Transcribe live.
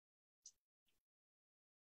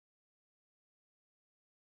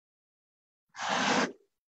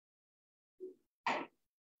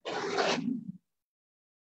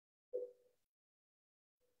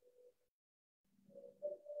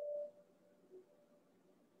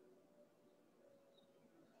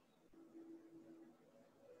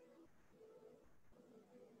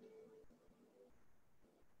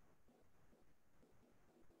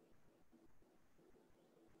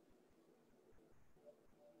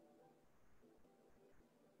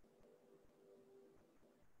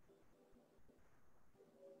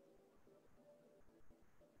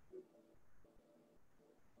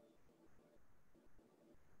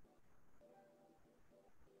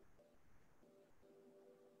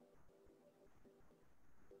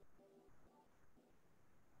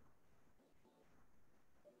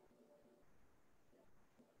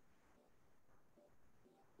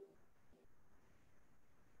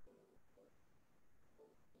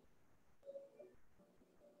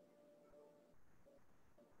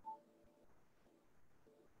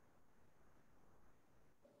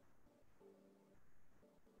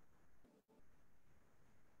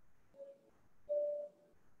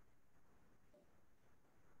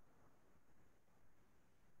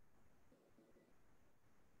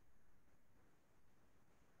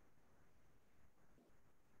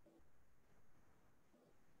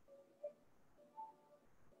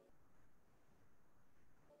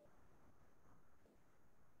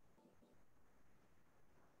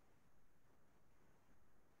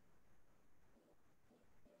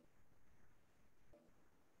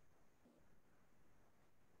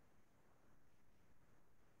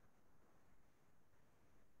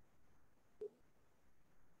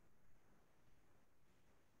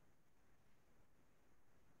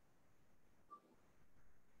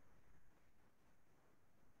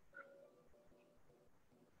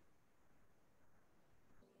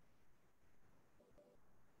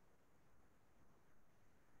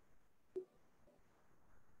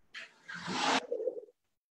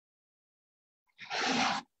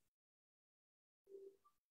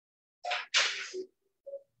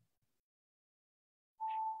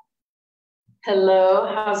Hello,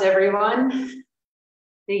 how's everyone?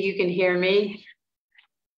 Think you can hear me?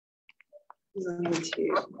 Me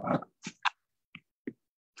too.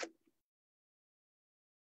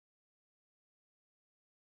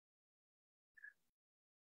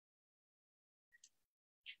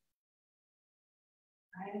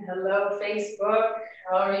 Hello, Facebook.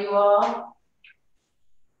 How are you all?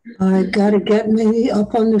 I got to get me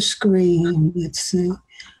up on the screen. Let's see.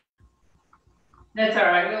 That's all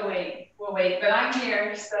right. We'll wait. We'll wait. But I'm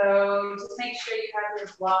here, so just make sure you have your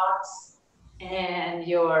blocks and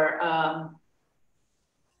your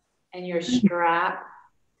strap.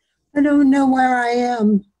 I don't know where I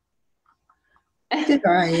am.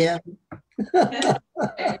 There I am.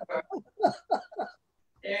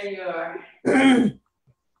 There you are.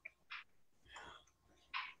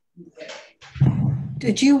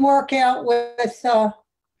 Did you work out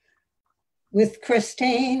with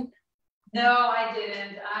Christine? No, I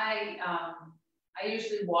didn't. I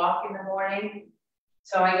usually walk in the morning,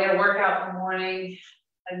 so I get a workout in the morning,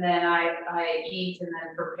 and then I eat and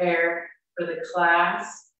then prepare for the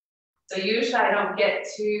class. So usually I don't get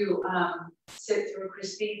to sit through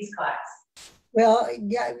Christine's class. Well,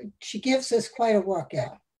 yeah, she gives us quite a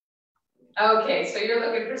workout. Okay, so you're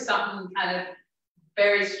looking for something kind of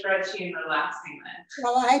very stretchy and relaxing then.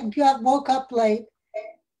 Well, I woke up late,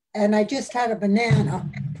 and I just had a banana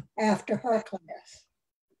after her class.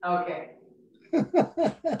 Okay. So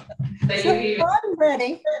I'm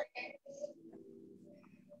ready.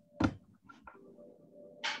 All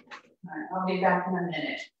right, I'll be back in a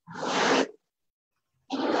minute.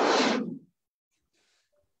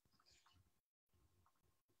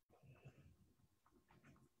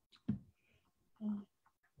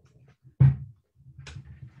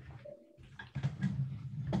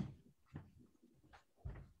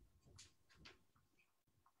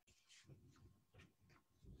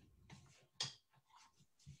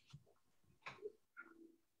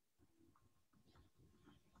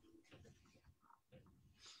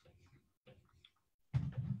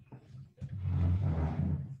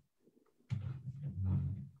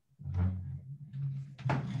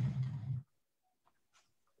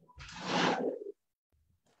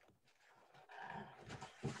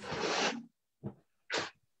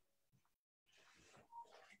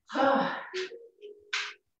 All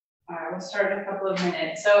right, we'll start in a couple of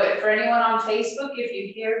minutes. So for anyone on Facebook, if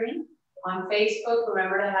you hear me on Facebook,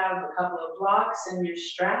 remember to have a couple of blocks in your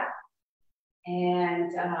strap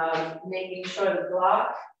and making sure the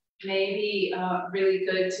block may be really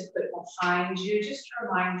good to put behind you, just to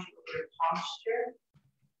remind you of your posture.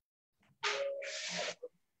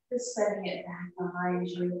 Just setting it back behind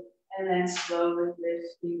you and then slowly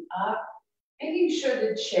lifting up. Making sure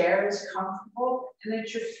the chair is comfortable and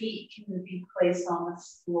that your feet can be placed on the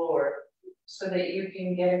floor so that you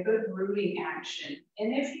can get a good rooting action.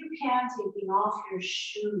 And if you can, taking off your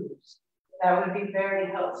shoes, that would be very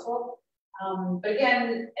helpful. But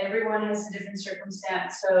again, everyone has a different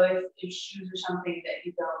circumstance, so if shoes are something that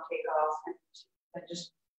you don't take off, then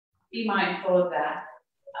just be mindful of that.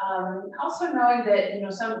 Also knowing that,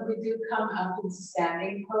 we do come up into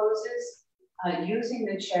standing poses, using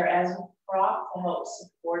the chair as a prop to help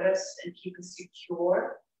support us and keep us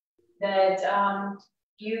secure, that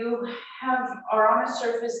you are on a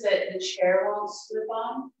surface that the chair won't slip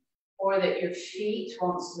on or that your feet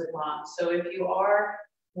won't slip on. So if you are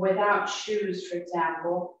without shoes, for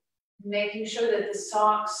example, making sure that the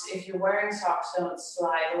socks, if you're wearing socks, don't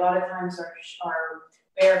slide. A lot of times our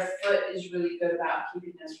bare foot is really good about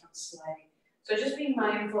keeping us from sliding. So just be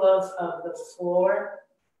mindful of the floor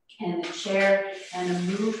and the chair and the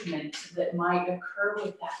movement that might occur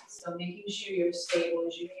with that. So making sure you're as stable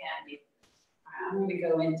as you can be. I'm going to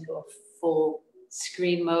go into a full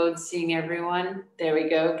screen mode, seeing everyone. There we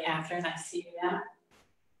go, Catherine, I see you now.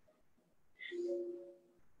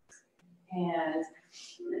 And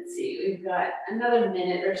let's see, we've got another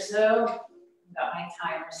minute or so. I've got my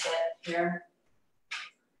timer set here.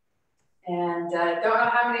 And don't know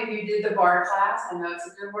how many of you did the bar class. I know it's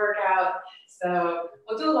a good workout. So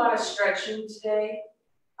we'll do a lot of stretching today.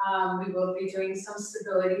 We will be doing some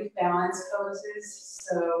stability balance poses.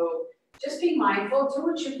 So just be mindful, do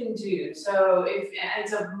what you can do. So if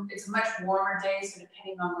it's a much warmer day, so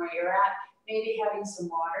depending on where you're at, maybe having some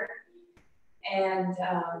water. And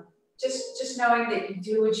just knowing that you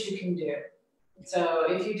do what you can do.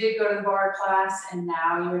 So if you did go to the bar class and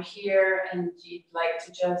now you're here and you'd like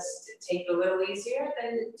to just take it a little easier,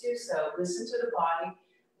 then do so. Listen to the body,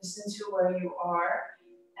 listen to where you are.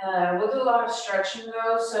 We'll do a lot of stretching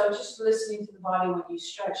though, so just listening to the body when you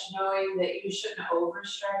stretch, knowing that you shouldn't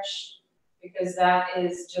overstretch because that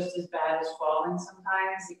is just as bad as falling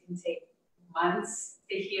sometimes. It can take months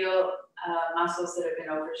to heal muscles that have been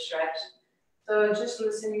overstretched. So just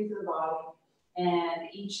listening to the body, and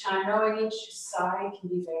each time, knowing each side can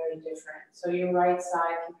be very different. So your right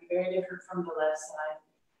side can be very different from the left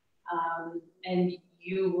side. And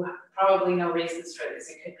you probably know reasons for this.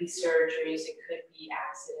 It could be surgeries, it could be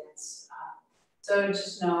accidents. So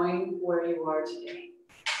just knowing where you are today.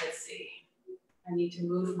 Let's see. I need to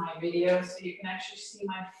move my video so you can actually see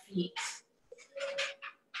my feet.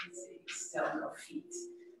 Let's see, still no feet.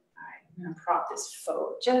 All right, I'm gonna prop this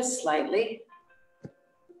forward just slightly.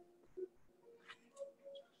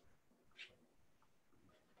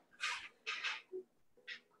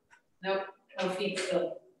 Nope, no feet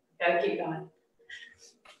still. Gotta keep going.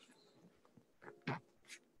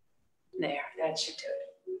 There, that should do it.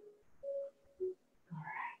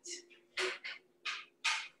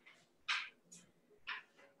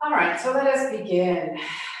 All right, so let us begin.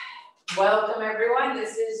 Welcome everyone,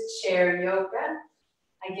 this is chair yoga.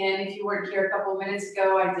 Again, if you weren't here a couple of minutes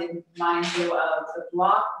ago, I did remind you of the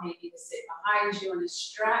block, maybe to sit behind you in a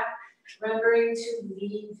strap, remembering to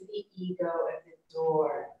leave the ego at the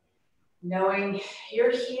door. Knowing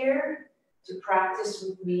you're here to practice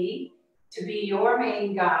with me, to be your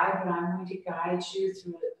main guide, but I'm going to guide you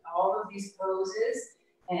through all of these poses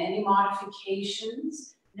and any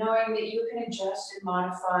modifications, knowing that you can adjust and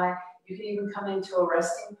modify. You can even come into a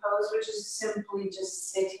resting pose, which is simply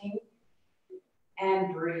just sitting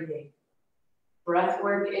and breathing. Breath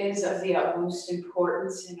work is of the utmost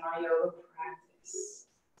importance in our yoga practice.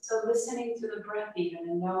 So listening to the breath even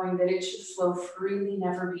and knowing that it should flow freely,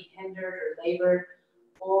 never be hindered or labored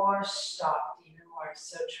or stopped, even worse.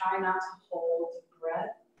 So try not to hold the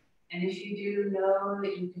breath. And if you do, know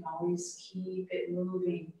that you can always keep it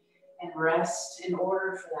moving and rest in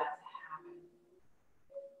order for that to happen.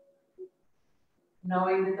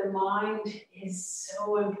 Knowing that the mind is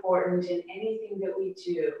so important in anything that we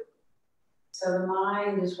do. So the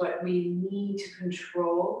mind is what we need to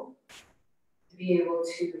control, to be able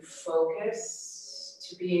to focus,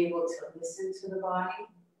 to be able to listen to the body,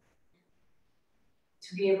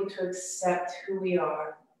 to be able to accept who we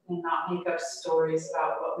are and not make up stories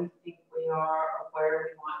about what we think we are or where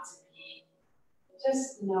we want to be.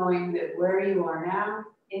 Just knowing that where you are now,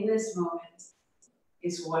 in this moment,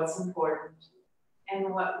 is what's important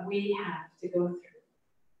and what we have to go through.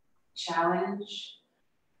 Challenge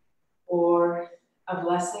or a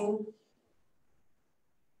blessing.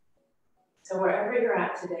 So wherever you're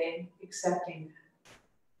at today, accepting that.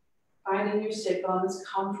 Finding your sit bones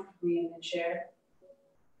comfortably in the chair.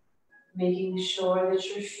 Making sure that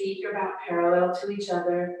your feet are about parallel to each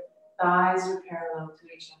other, thighs are parallel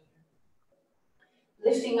to each other.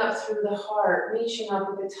 Lifting up through the heart, reaching up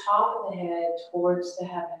at the top of the head towards the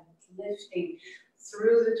heavens. Lifting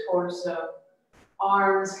through the torso.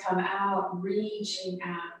 Arms come out, reaching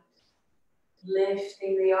out.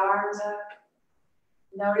 Lifting the arms up.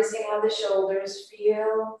 Noticing how the shoulders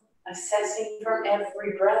feel. Assessing from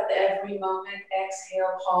every breath, every moment.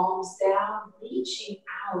 Exhale, palms down, reaching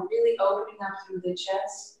out, really opening up through the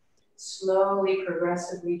chest. Slowly,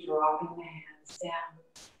 progressively dropping the hands down.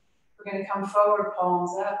 We're going to come forward,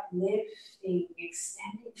 palms up, lifting,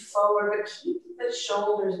 extending forward, but keep the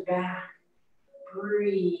shoulders back.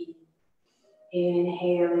 Breathe.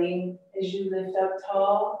 Inhaling as you lift up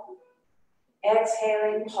tall.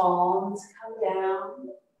 Exhaling, palms come down.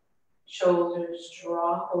 Shoulders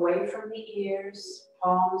drop away from the ears.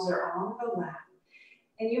 Palms are on the lap.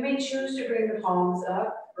 And you may choose to bring the palms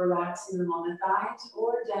up, relaxing them on the thighs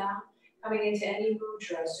or down, coming into any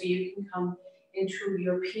mudra. So you can come into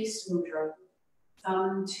your peace mudra,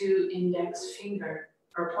 thumb to index finger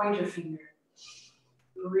or pointer finger.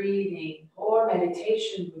 Breathing or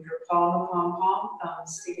meditation mudra, palm upon palm,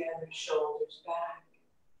 thumbs together, shoulders back.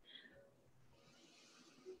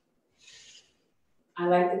 I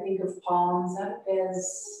like to think of palms up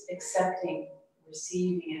as accepting,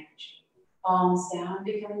 receiving energy. Palms down,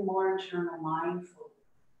 becoming more internal, mindful.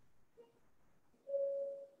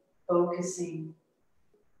 Focusing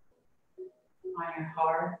on your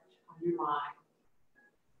heart, on your mind.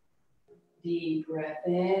 Deep breath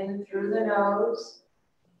in through the nose.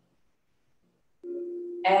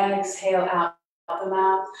 Exhale out the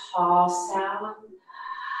mouth, ha sound.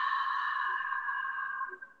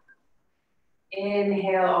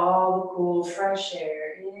 Inhale all the cool, fresh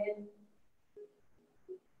air in.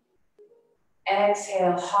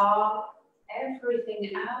 Exhale, ha,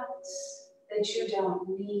 everything out that you don't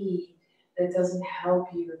need, that doesn't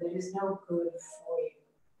help you, that is no good for you.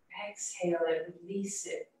 Exhale it, release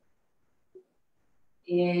it.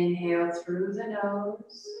 Inhale through the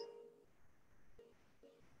nose.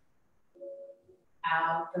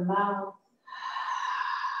 Out the mouth.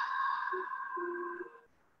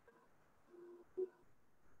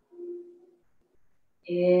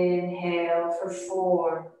 Inhale for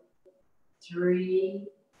 4, 3,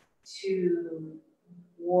 2,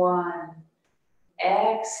 1.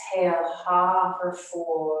 Exhale, ha for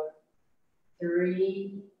 4,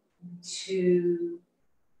 3, 2,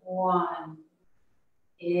 1.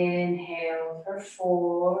 Inhale for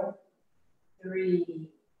 4, 3,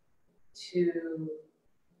 2,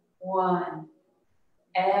 1.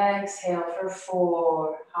 Exhale for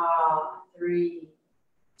 4, ha, 3,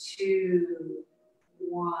 2,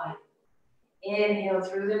 1. Inhale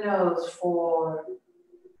through the nose, 4,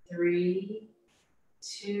 3,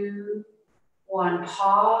 2, 1.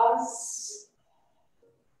 Pause,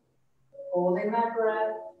 holding that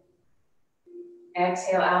breath.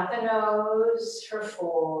 Exhale out the nose for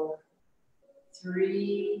 4,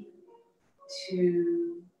 3,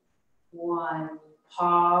 2, 1.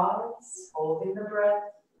 Pause, holding the breath.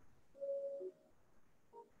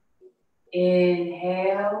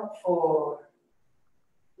 Inhale, 4.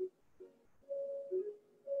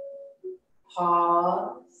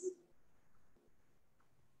 Pause.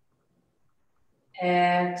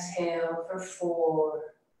 Exhale for 4.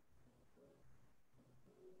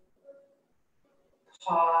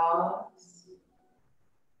 Pause.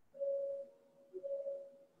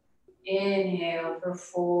 Inhale for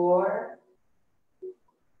 4.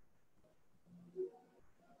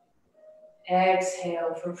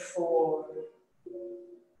 Exhale for 4.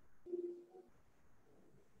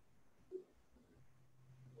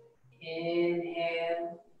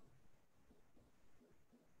 Inhale.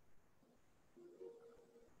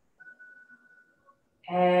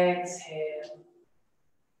 Exhale.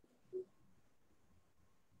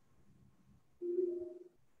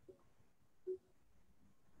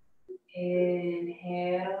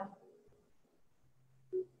 Inhale.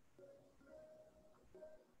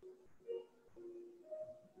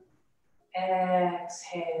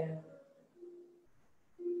 Exhale.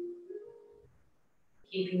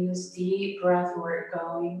 Keeping this deep breath work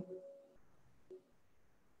going.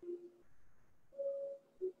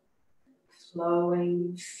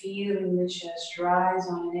 Flowing, feeling the chest rise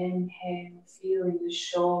on an inhale, feeling the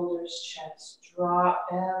shoulders, chest drop,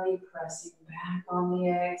 belly pressing back on the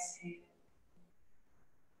exhale.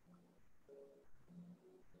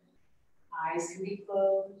 Eyes can be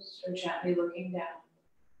closed or gently looking down.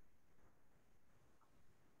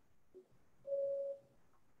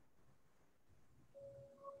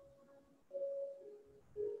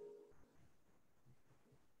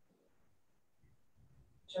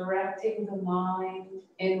 Directing the mind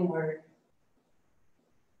inward.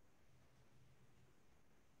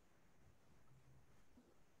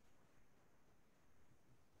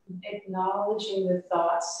 Acknowledging the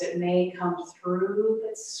thoughts that may come through,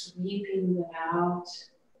 but sweeping them out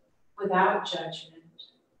without judgment.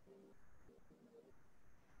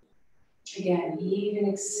 Again, even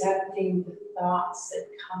accepting the thoughts that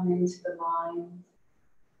come into the mind.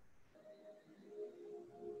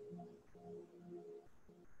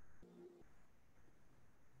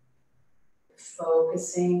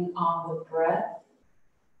 Focusing on the breath.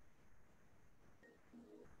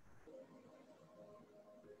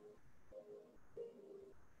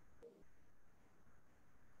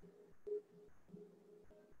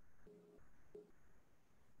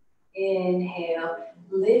 Inhale,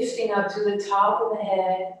 lifting up to the top of the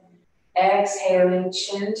head. Exhaling,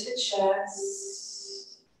 chin to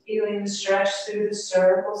chest. Feeling the stretch through the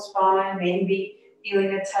cervical spine, maybe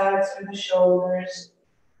feeling a tug through the shoulders.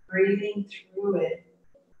 Breathing through it.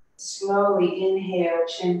 Slowly inhale,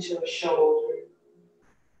 chin to a shoulder.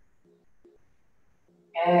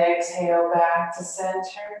 Exhale back to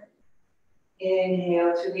center.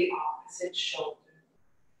 Inhale to the opposite shoulder.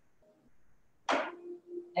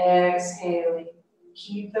 Exhaling.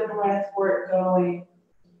 Keep the breath work going.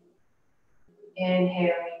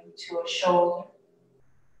 Inhaling to a shoulder.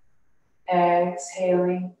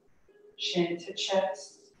 Exhaling, chin to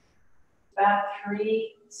chest. About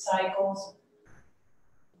 3 cycles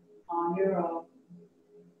on your own.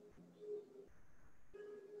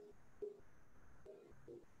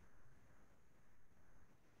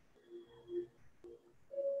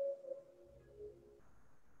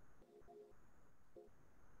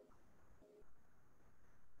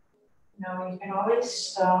 Now you can always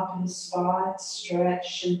stop and spot,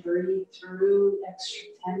 stretch, and breathe through extra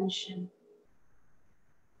tension.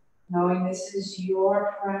 Knowing this is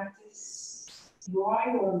your practice, you are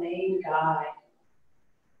your main guide.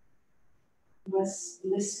 You must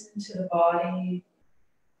listen to the body,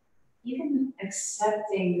 even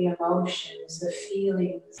accepting the emotions, the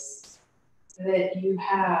feelings that you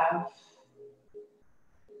have.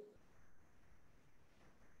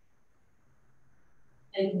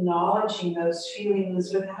 Acknowledging those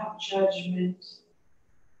feelings without judgment.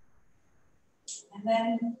 And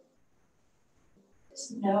then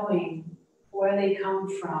just knowing where they come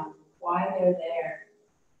from, why they're there.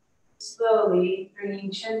 Slowly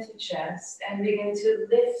bringing chin to chest and begin to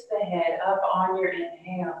lift the head up on your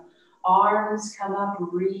inhale. Arms come up,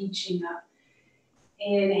 reaching up.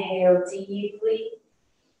 Inhale deeply.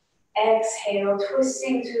 Exhale,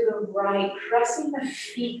 twisting to the right, pressing the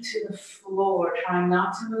feet to the floor, trying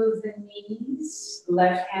not to move the knees.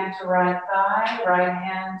 Left hand to right thigh, right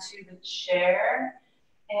hand to the chair.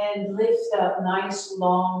 And lift up, nice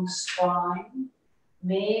long spine.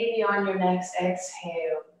 Maybe on your next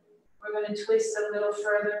exhale, we're going to twist a little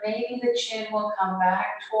further. Maybe the chin will come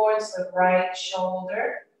back towards the right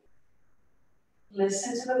shoulder.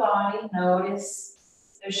 Listen to the body. Notice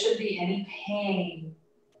there should be any pain.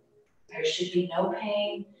 There should be no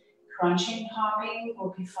pain. Crunching, popping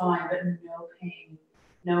will be fine, but no pain.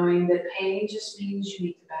 Knowing that pain just means you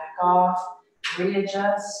need to back off,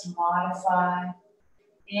 readjust, modify.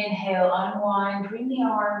 Inhale, unwind, bring the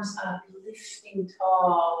arms up, lifting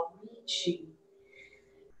tall, reaching.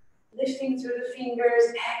 Lifting through the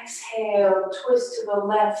fingers, exhale, twist to the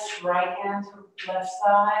left, right hand to left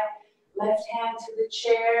thigh, left hand to the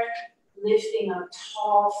chair, lifting up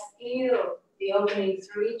tall, feel the opening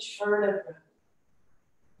through each vertebra.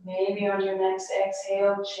 Maybe on your next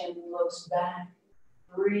exhale, chin looks back,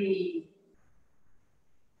 breathe.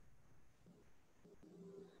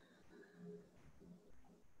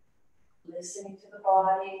 Listening to the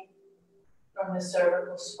body. From the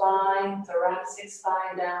cervical spine, thoracic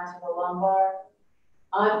spine down to the lumbar.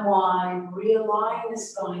 Unwind, realign the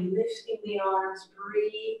spine, lifting the arms,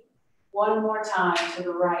 breathe. One more time to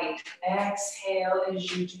the right. Exhale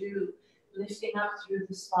as you do, lifting up through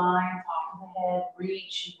the spine, top of the head,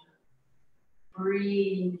 reaching up,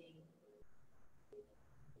 breathing.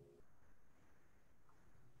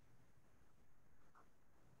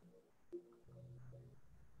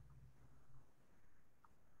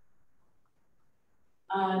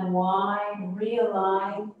 Unwind,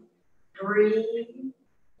 realign, breathe.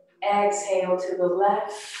 Exhale to the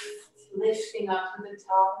left, lifting up to the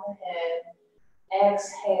top of the head.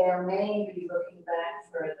 Exhale, maybe looking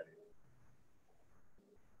back further.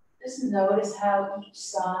 Just notice how each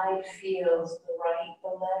side feels, the right, the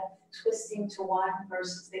left, twisting to one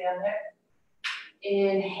versus the other.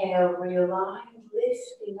 Inhale, realign,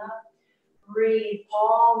 lifting up. Breathe,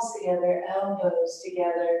 palms together, elbows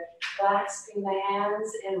together, clasping the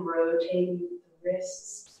hands and rotating the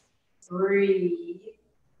wrists. Breathe.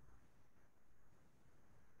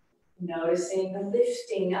 Noticing the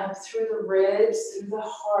lifting up through the ribs, through the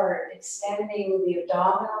heart, extending the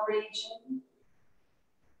abdominal region.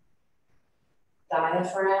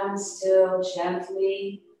 Diaphragm still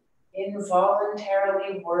gently,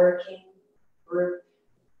 involuntarily working.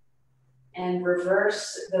 And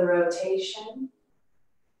reverse the rotation.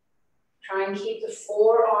 Try and keep the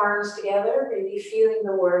forearms together, really feeling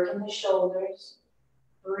the work in the shoulders.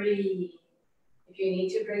 Breathe. If you need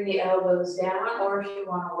to bring the elbows down, or if you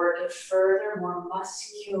want to work it further, more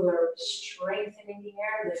muscular, strengthening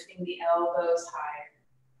here, lifting the elbows higher.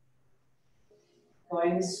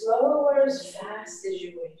 Going as slow or as fast as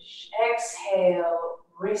you wish. Exhale,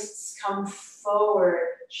 wrists come forward,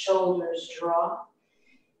 shoulders drop.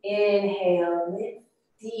 Inhale, lift,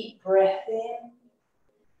 deep breath in.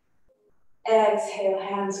 Exhale,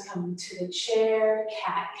 hands come to the chair,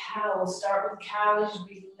 cat-cow. We'll start with cow as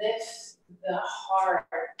we lift the heart.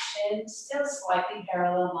 Chin still slightly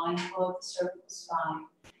parallel, mindful of the cervical spine.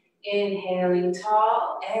 Inhaling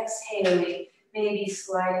tall, exhaling, maybe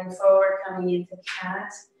sliding forward, coming into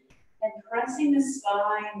cat. And pressing the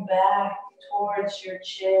spine back towards your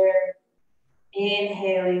chair.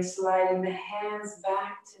 Inhaling, sliding the hands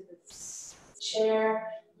back to the chair,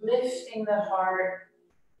 lifting the heart.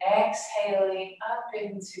 Exhaling up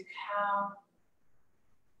into cow.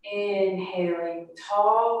 Inhaling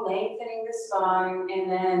tall, lengthening the spine, and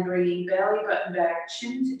then bringing belly button back,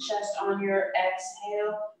 chin to chest on your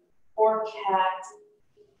exhale for cat.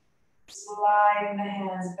 Sliding the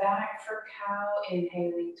hands back for cow.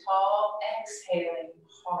 Inhaling tall, exhaling,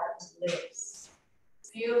 heart lifts.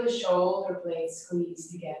 Feel the shoulder blades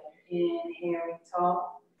squeeze together. Inhaling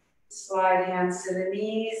tall. Slide hands to the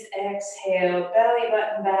knees. Exhale, belly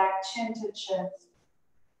button back, chin to chest.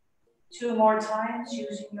 2 more times,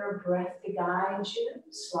 using your breath to guide you.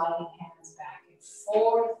 Sliding hands back and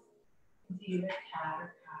forth. Into either cat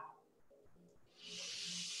or cow.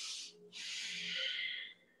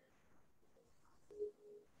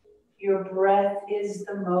 Your breath is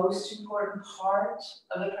the most important part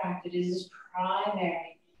of the practice. It is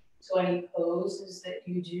primary. So any poses that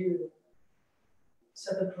you do,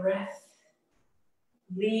 so the breath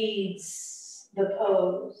leads the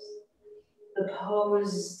pose. The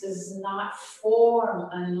pose does not form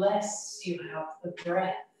unless you have the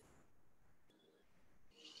breath.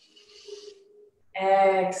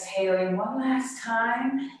 Exhaling one last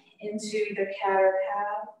time into the cat or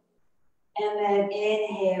cow. And then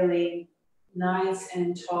inhaling, nice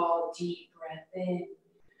and tall, deep breath in.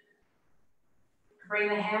 Bring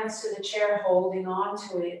the hands to the chair, holding on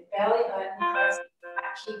to it. Belly button press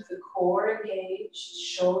back. Keep the core engaged,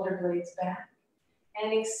 shoulder blades back.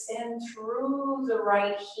 And extend through the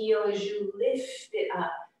right heel as you lift it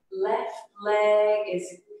up. Left leg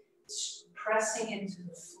is pressing into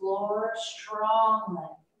the floor, strong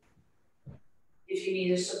leg. If you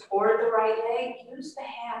need to support the right leg, use the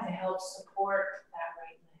hand to help support that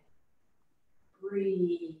right leg.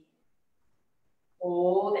 Breathe.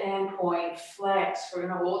 Hold and point, flex. We're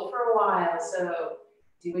going to hold for a while, so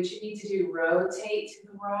do what you need to do. Rotate to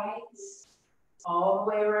the right, all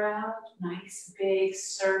the way around. Nice big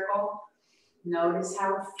circle. Notice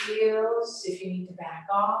how it feels. If you need to back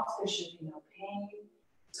off, there should be no pain.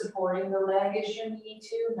 Supporting the leg as you need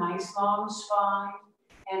to. Nice long spine.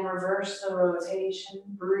 And reverse the rotation.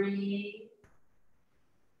 Breathe.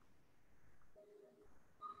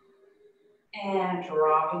 And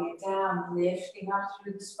dropping it down, lifting up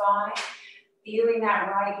through the spine. Feeling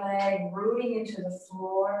that right leg rooting into the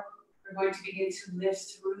floor. We're going to begin to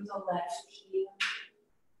lift through the left heel.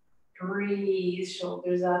 Breathe,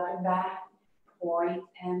 shoulders up and back. Point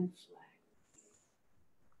and flex.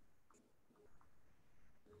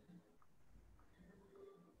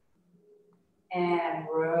 And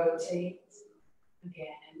rotate. Again,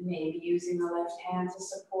 maybe using the left hand to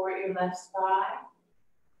support your left thigh.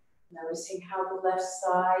 Noticing how the left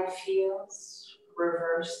side feels.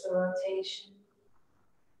 Reverse the rotation.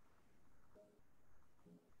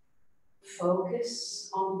 Focus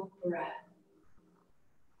on the breath.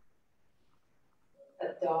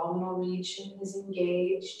 Abdominal region is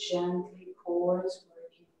engaged, gently, core is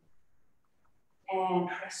working. And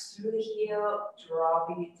press through the heel,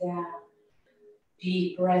 dropping it down.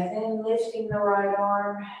 Deep breath in, lifting the right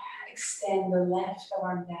arm. Extend the left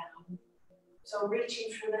arm down. So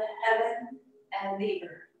reaching for the heaven and the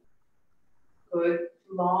earth. Good,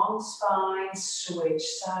 long spine, switch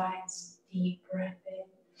sides, deep breath in.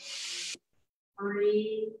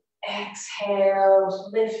 Breathe, exhale,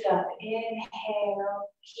 lift up, inhale.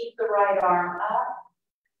 Keep the right arm up.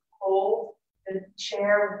 Hold the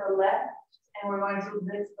chair with the left, and we're going to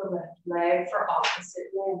lift the left leg for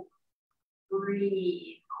opposite limb.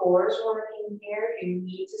 Breathe, core is working here. If you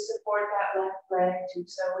need to support that left leg, do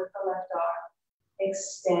so with the left arm.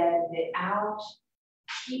 Extend it out.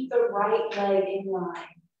 Keep the right leg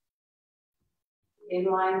in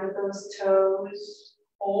line with those toes.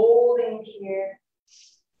 Holding here.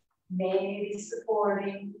 Maybe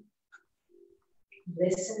supporting.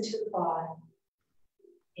 Listen to the body.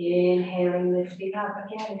 Inhaling, lifting up.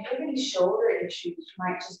 Again, if you have any shoulder issues, you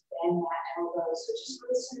might just bend that elbow. So just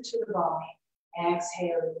listen to the body.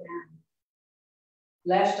 Exhale down.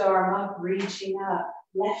 Left arm up, reaching up.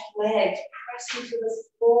 Left leg pressing to the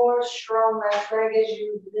floor. Strong left leg as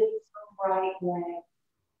you lift the right leg.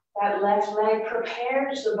 That left leg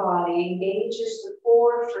prepares the body, engages the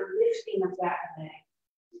core for lifting of that leg.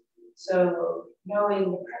 So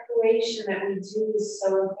knowing the preparation that we do is so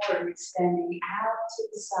important. Extending out to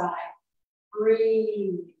the side.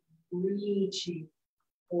 Breathe, reaching,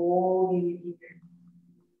 holding it here.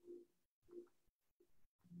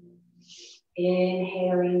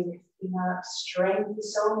 Inhaling, lifting up. Strength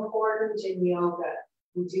is so important in yoga.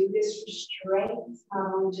 We do this for strength,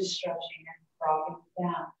 not only just stretching and dropping it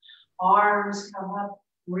down. Arms come up,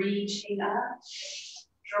 reaching up.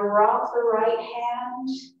 Drop the right hand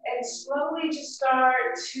and slowly just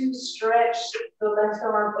start to stretch the left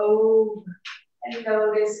arm over. And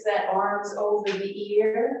notice that arms over the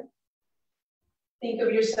ear. Think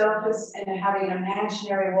of yourself as having an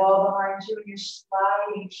imaginary wall behind you and you're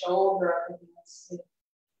sliding shoulder up against it.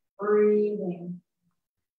 Breathing.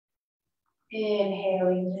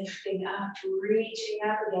 Inhaling, lifting up, reaching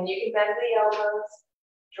up again. You can bend the elbows,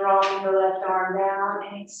 drawing the left arm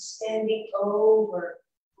down and extending over,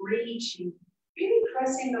 reaching. Really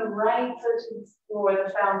pressing the right foot to the floor.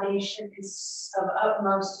 The foundation is of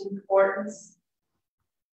utmost importance.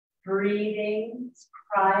 Breathing is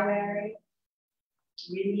primary.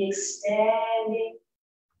 Really extending.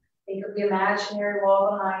 Think of the imaginary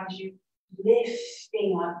wall behind you.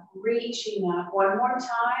 Lifting up, reaching up. One more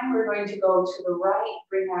time, we're going to go to the right.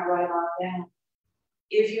 Bring that right arm down.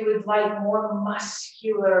 If you would like more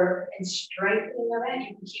muscular and strengthening of it,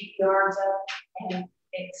 you can keep the arms up and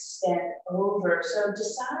extend over. So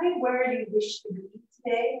decide where you wish to be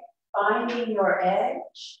today, finding your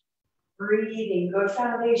edge, breathing, good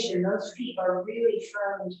foundation. Those feet are really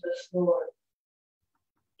firm to the floor.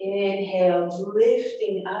 Inhale,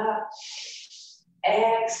 lifting up.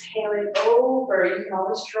 Exhaling over. You can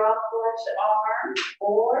always drop the left arm,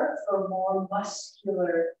 or for more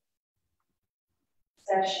muscular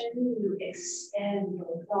session, you extend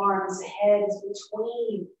your arms, heads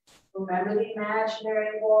between. Remember the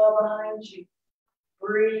imaginary wall behind you.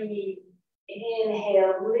 Breathe.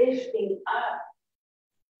 Inhale, lifting up.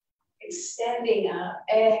 Extending up.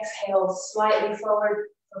 Exhale, slightly forward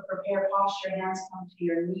for prepare posture. Hands come to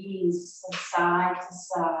your knees, side to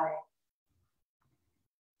side.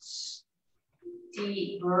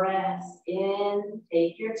 Deep breath in.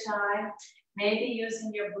 Take your time. Maybe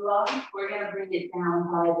using your block, we're going to bring it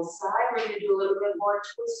down by the side. We're going to do a little bit more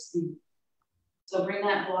twisting. So bring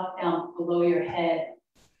that block down below your head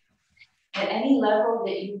at any level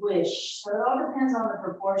that you wish. So it all depends on the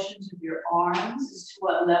proportions of your arms as to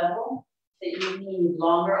what level that you need.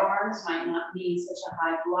 Longer arms might not need such a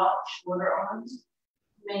high block. Shorter arms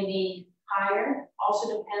may need higher.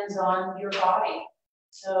 Also depends on your body.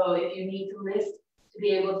 So if you need to lift to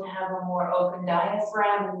be able to have a more open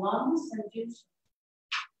diaphragm and lungs, then do so.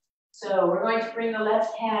 So we're going to bring the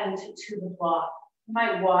left hand to the block. You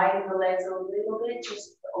might widen the legs a little bit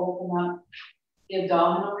just to open up the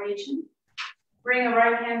abdominal region. Bring the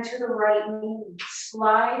right hand to the right knee.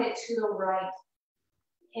 Slide it to the right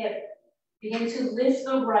hip. Begin to lift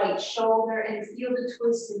the right shoulder and feel the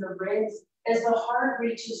twist in the ribs as the heart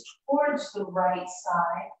reaches towards the right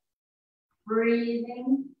side.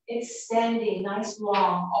 Breathing, extending, nice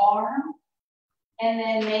long arm. And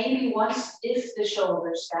then maybe once, if the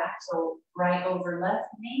shoulder stacks, so right over left,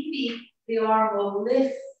 maybe the arm will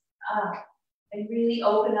lift up and really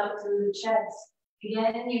open up through the chest.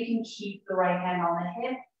 Again, you can keep the right hand on the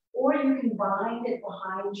hip, or you can bind it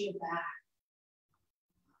behind your back.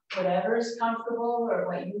 Whatever is comfortable or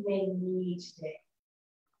what you may need today.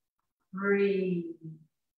 Breathe.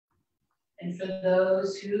 And for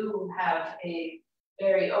those who have a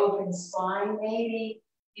very open spine, maybe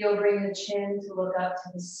you'll bring the chin to look up to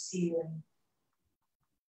the ceiling.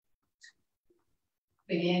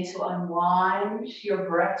 Begin to unwind. Your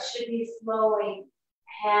breath should be flowing.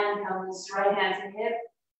 Hand comes, right hand to hip,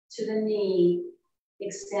 to the knee,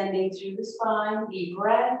 extending through the spine. Deep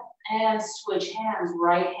breath and switch hands.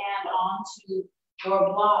 Right hand onto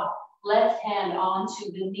your block. Left hand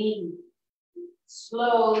onto the knee.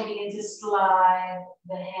 Slowly begin to slide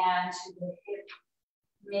the hand to the hip.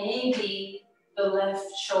 Maybe the left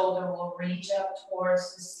shoulder will reach up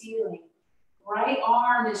towards the ceiling. Right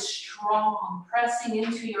arm is strong, pressing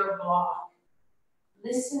into your block.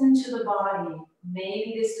 Listen to the body.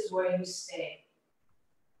 Maybe this is where you stay.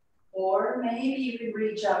 Or maybe you can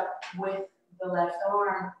reach up with the left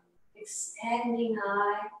arm, extending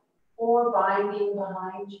high or binding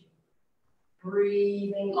behind you.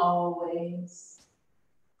 Breathing always.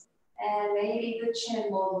 And maybe the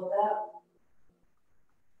chin will look up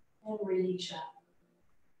and reach up.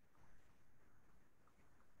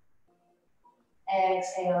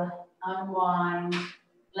 Exhale, unwind.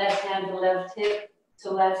 Left hand to left hip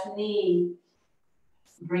to left knee.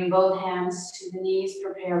 Bring both hands to the knees,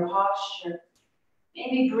 prepare posture.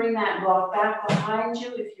 Maybe bring that block back behind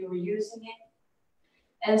you if you were using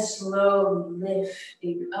it. And slowly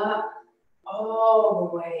lifting up all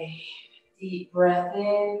the way. Deep breath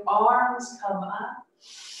in, arms come up.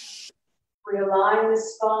 Realign the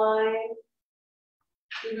spine.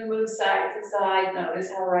 Even move side to side. Notice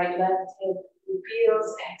how right, left hip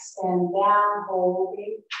feels. Extend down,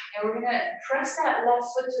 holding. And we're going to press that left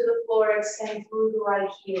foot to the floor, extend through the right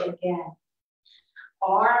heel again.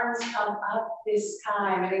 Arms come up this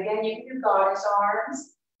time. And again, you can do goddess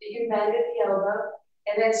arms. You can bend at the elbow.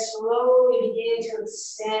 And then slowly begin to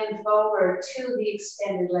extend forward to the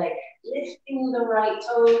extended leg. Lifting the right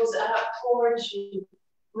toes up towards you.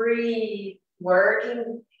 Breathe.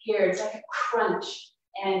 Working here. It's like a crunch.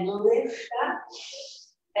 And lift up.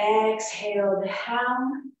 Exhale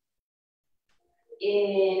down.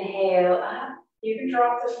 Inhale up. You can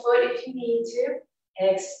drop the foot if you need to.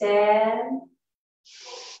 Extend.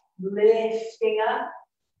 Lifting up.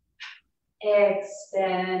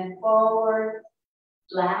 Extend forward.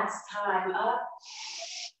 Last time up.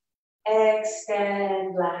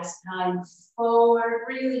 Extend. Last time forward.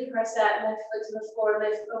 Really press that left foot to the floor.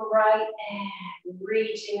 Lift the right and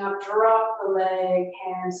reaching up. Drop the leg.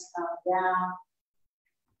 Hands come down.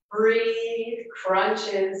 Breathe.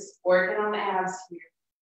 Crunches. Working on the abs here.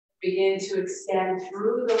 Begin to extend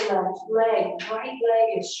through the left leg. Right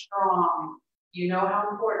leg is strong. You know how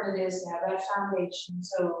important it is to have that foundation.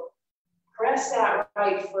 So press that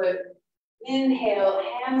right foot. Inhale,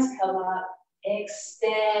 hands come up.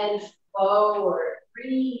 Extend forward.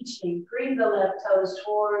 Reaching. Bring the left toes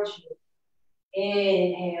towards you.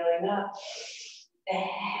 Inhaling up.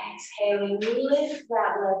 Exhaling. Lift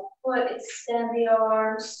that left foot. Extend the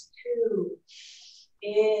arms. 2.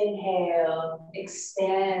 Inhale,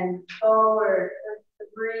 extend forward,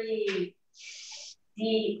 breathe,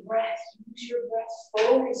 deep breath, use your breath,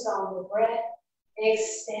 focus on the breath,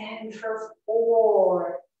 extend for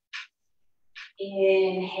 4,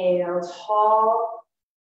 inhale, tall,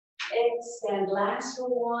 extend, last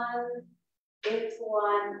one, 5th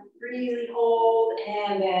one, really hold,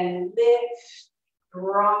 and then lift,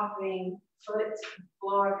 dropping, foot to the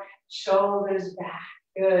floor, shoulders back,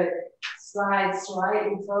 good. Slide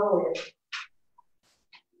slightly forward.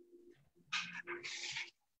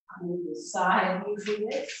 On the side view for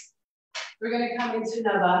this. We're going to come into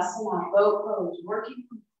Navasana, boat pose, working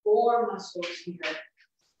from core muscles here. All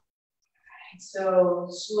right, so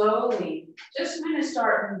slowly, just going to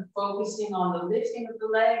start focusing on the lifting of the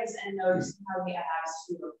legs and noticing how the abs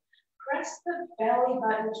feel. Press the belly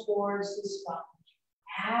button towards the spine.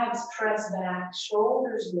 Abs press back,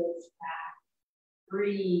 shoulders lift back.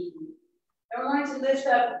 Breathe. I'm going to lift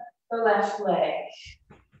up the left leg,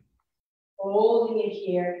 holding it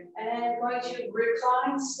here, and I'm going to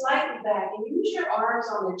recline slightly back and use your arms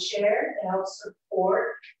on the chair to help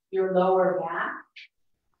support your lower back.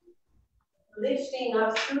 Lifting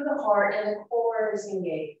up through the heart and the core is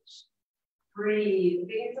engaged. Breathe.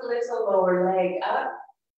 Begin to lift the lower leg up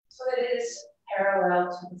so that it is parallel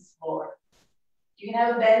to the floor. You can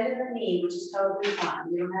have a bend in the knee, which is totally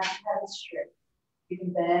fine. You don't have to have it straight. You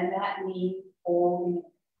can bend that knee, holding it.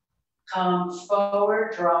 Come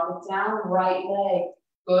forward, drop it down, right leg.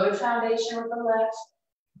 Good foundation with the left.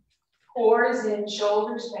 Core is in,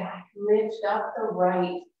 shoulders back. Lift up the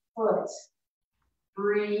right foot.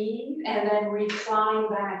 Breathe, and then recline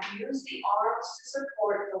back. Use the arms to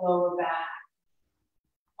support the lower back.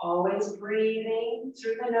 Always breathing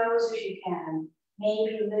through the nose if you can.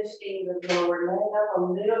 Maybe lifting the lower leg up a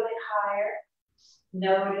little bit higher.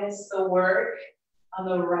 Notice the work on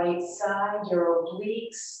the right side, your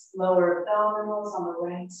obliques, lower abdominals on the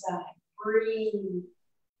right side. Breathe.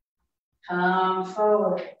 Come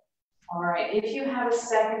forward. All right, if you have a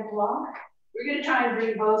second block, we're going to try and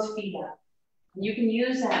bring both feet up. You can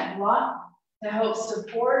use that block to help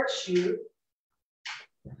support you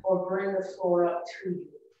or bring the floor up to you.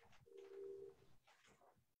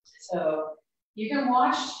 So you can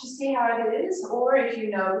watch to see how it is, or if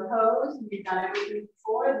you know the pose and you've done it with me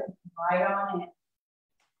before, then right on in.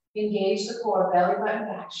 Engage the core, belly button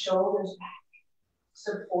back, shoulders back.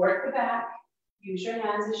 Support the back. Use your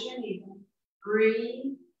hands as you need them.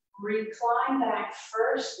 Breathe. Recline back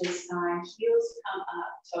first this time. Heels come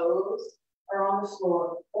up. Toes are on the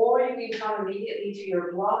floor. Or you can come immediately to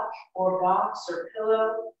your block or box or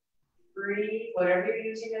pillow. Breathe. Whatever you're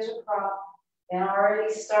using as a prop. And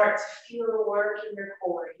already start to feel the work in your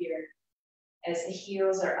core here as the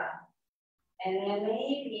heels are up. And then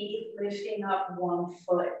maybe lifting up one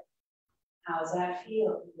foot. How's that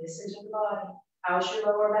feel? Listen to the body. How's your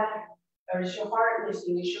lower back? Or is your heart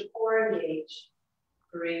lifting? Is your core engaged?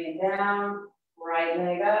 Bring it down. Right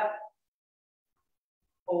leg up.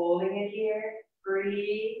 Holding it here.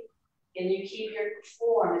 Breathe. And you keep your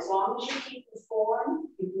form. As long as you keep the form,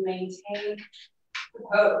 you can maintain the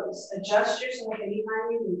pose. Adjust yourself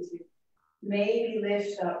anytime you need to. Maybe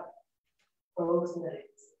lift up both legs.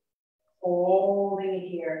 Holding it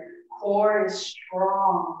here. Core is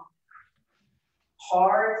strong.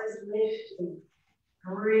 Heart is lifting.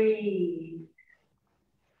 Breathe.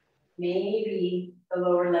 Maybe the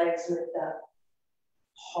lower legs lift up.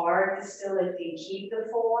 Heart is still lifting. Keep the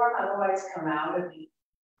form, otherwise come out of it.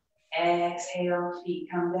 Exhale, feet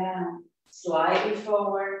come down. Slightly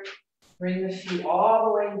forward. Bring the feet all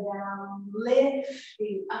the way down.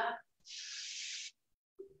 Lifting up.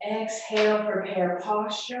 Exhale, prepare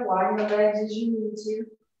posture. Widen the legs as you need to.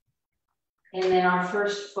 And then our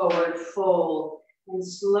first forward fold. And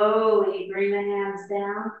slowly bring the hands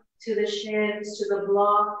down to the shins, to the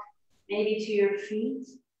block, maybe to your feet.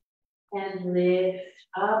 And lift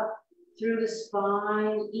up through the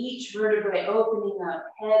spine. Each vertebrae opening up.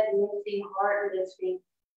 Head lifting, heart lifting.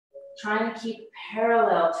 Trying to keep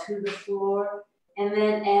parallel to the floor. And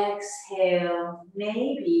then exhale.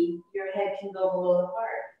 Maybe your head can go below the heart.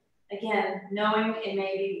 Again, knowing and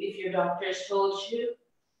maybe if your doctor has told you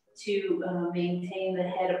to maintain the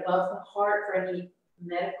head above the heart for any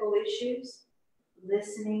medical issues,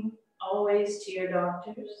 listening always to your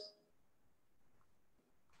doctors.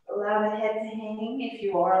 Allow the head to hang if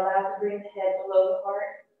you are allowed to bring the head below the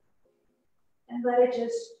heart. And let it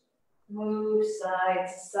just move side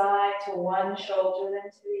to side to one shoulder,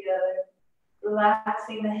 then to the other.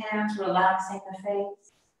 Relaxing the hands, relaxing the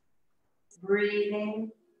face.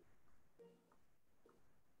 Breathing.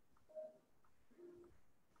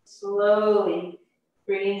 Slowly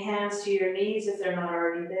bringing hands to your knees if they're not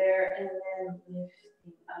already there, and then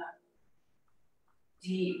lifting up.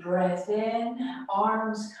 Deep breath in,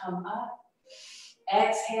 arms come up.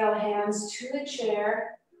 Exhale, hands to the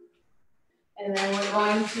chair. And then we're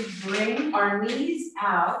going to bring our knees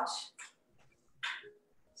out.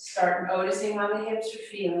 Start noticing how the hips are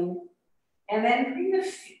feeling. And then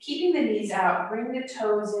keeping the knees out, bring the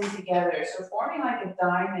toes in together. So forming like a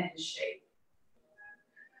diamond shape.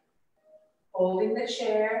 Holding the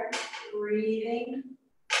chair, breathing,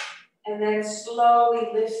 and then slowly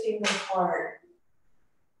lifting the heart.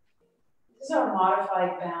 This is our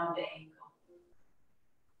modified bound angle.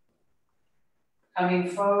 Coming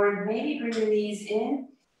forward, maybe bring the knees in,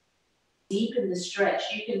 deepen the stretch.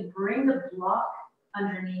 You can bring the block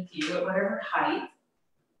underneath you at whatever height,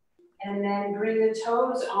 and then bring the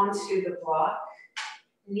toes onto the block.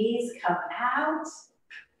 Knees come out,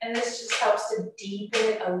 and this just helps to deepen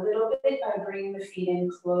it a little bit by bringing the feet in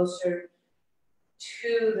closer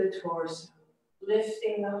to the torso.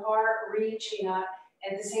 Lifting the heart, reaching up.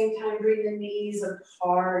 At the same time, bring the knees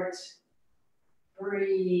apart.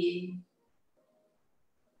 Breathe.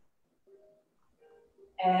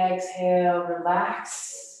 Exhale,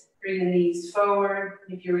 relax. Bring the knees forward.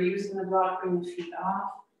 If you're using the block, bring the feet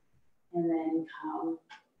off. And then come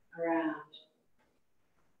around.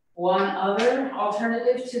 One other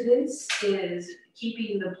alternative to this is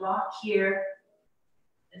keeping the block here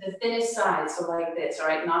at the thinnest side, so like this, all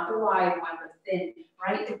right? Not the wide one, but thin,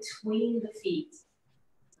 right between the feet.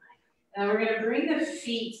 And we're going to bring the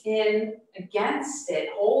feet in against it,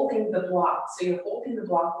 holding the block. So you're holding the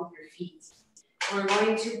block with your feet. We're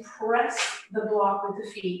going to press the block with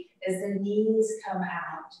the feet as the knees come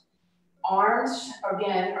out. Arms,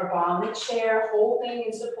 again, are on the chair, holding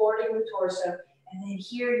and supporting the torso. And then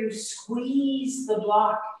here you squeeze the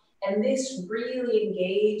block. And this really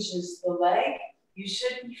engages the leg. You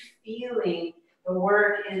should be feeling the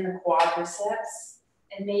work in the quadriceps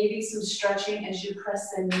and maybe some stretching as you press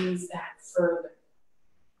the knees back further.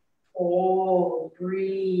 Hold,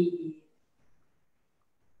 breathe.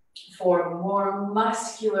 For more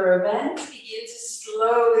muscular events, begin to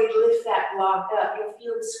slowly lift that block up. You'll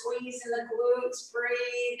feel the squeeze in the glutes,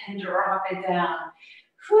 breathe, and drop it down.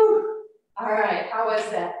 Whew. All right, how was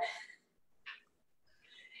that?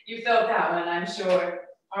 You felt that one, I'm sure.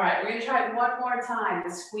 All right, we're going to try it one more time,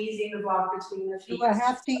 the squeezing the block between the feet. Do I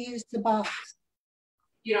have to use the box?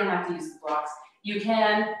 You don't have to use the blocks. You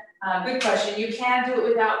can, good question, you can do it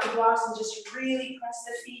without the blocks and just really press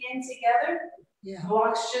the feet in together. Yeah.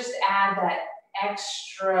 Blocks just add that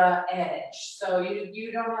extra edge. So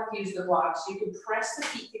you don't have to use the blocks. You can press the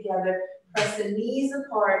feet together, press the knees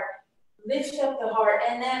apart, lift up the heart,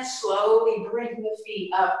 and then slowly bring the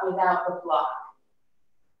feet up without the block.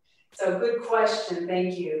 So good question,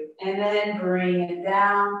 thank you. And then bring it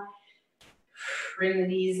down. Bring the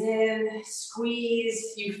knees in,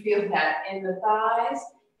 squeeze. You feel that in the thighs,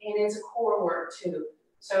 and it's core work too.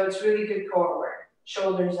 So it's really good core work.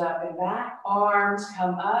 Shoulders up and back, arms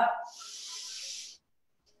come up.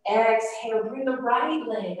 Exhale, bring the right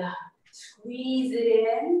leg up. Squeeze it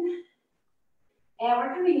in. And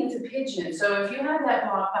we're coming into pigeon. So if you have that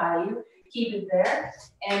block by you, keep it there.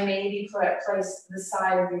 And maybe place the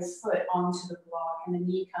side of your foot onto the block and the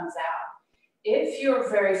knee comes out. If you're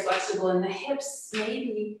very flexible in the hips,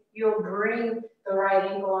 maybe you'll bring the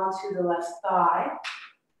right ankle onto the left thigh.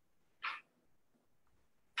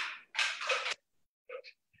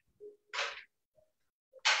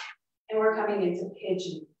 And we're coming into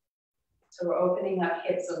pigeon. So we're opening up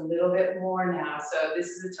hips a little bit more now. So this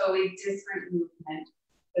is a totally different movement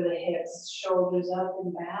for the hips. Shoulders up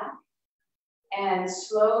and back. And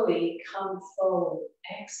slowly come forward.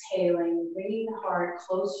 Exhaling, bringing the heart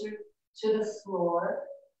closer to the floor.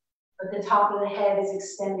 But the top of the head is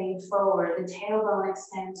extending forward. The tailbone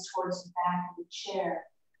extends towards the back of the chair.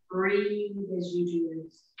 Breathe as you do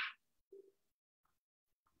this.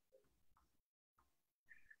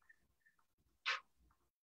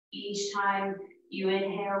 Each time you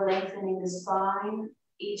inhale, lengthening the spine.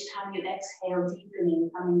 Each time you exhale,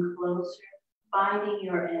 deepening, coming closer, finding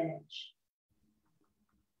your edge.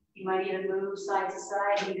 You might even move side to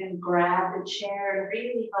side, even grab the chair and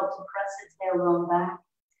really help to press the tailbone back.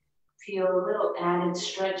 Feel a little added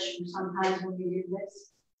stretch sometimes when you do this.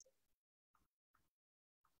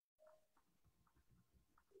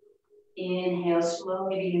 Inhale,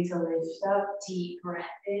 slowly begin to lift up, deep breath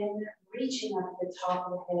in, reaching up to the top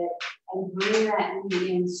of the head, and bring that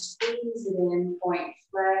knee in, squeeze it in, point,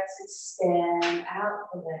 flex, extend, out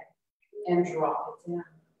the leg, and drop it down.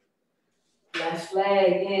 Left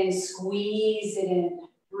leg in, squeeze it in,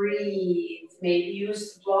 breathe. Maybe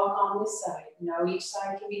use the block on this side. No, each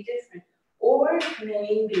side can be different. Or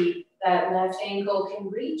maybe that left ankle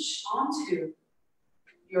can reach onto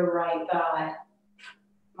your right thigh.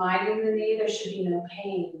 Minding the knee, there should be no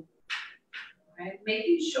pain. Right?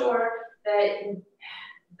 Making sure that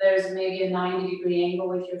there's maybe a 90-degree angle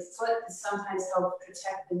with your foot that sometimes helps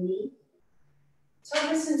protect the knee. So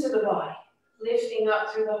listen to the body, lifting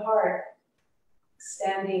up through the heart,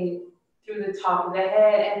 extending through the top of the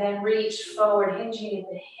head, and then reach forward, hinging at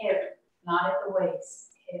the hip, not at the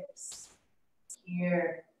waist, hips.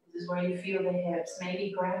 Here, this is where you feel the hips,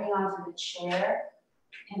 maybe grabbing onto the chair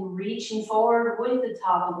and reaching forward with the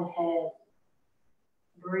top of the head.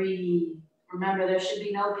 Breathe. Remember, there should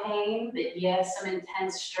be no pain, but yes, some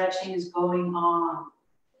intense stretching is going on.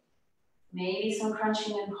 Maybe some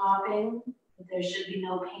crunching and popping, but there should be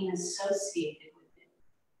no pain associated with it.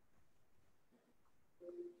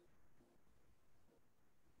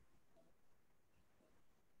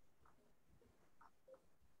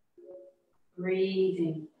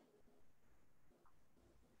 Breathing.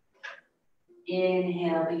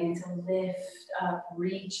 Inhale, begin to lift up,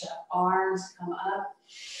 reach up, arms come up.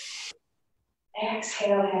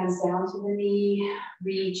 Exhale, hands down to the knee,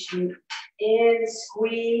 reaching in,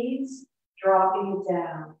 squeeze, dropping it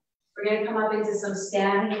down. We're going to come up into some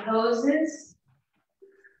standing poses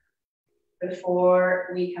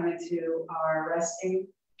before we come into our resting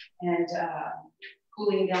and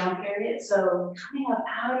cooling down period. So coming up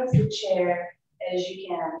out of the chair as you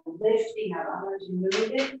can, lifting up. I'm going to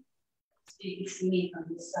move it so you can see me from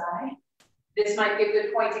this side. This might be a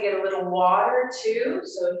good point to get a little water too.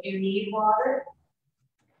 So if you need water,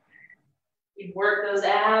 you've worked those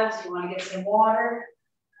abs, you want to get some water.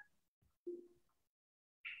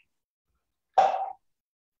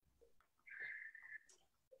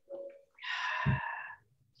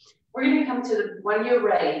 We're going to come to when you're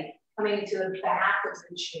ready, coming to the back of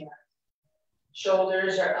the chair.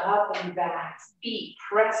 Shoulders are up and back, feet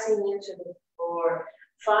pressing into the floor,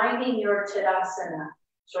 finding your Tadasana.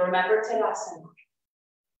 So remember Tadasana.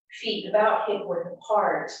 Feet about hip width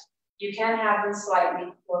apart. You can have them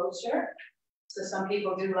slightly closer. So some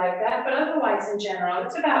people do like that, but otherwise in general,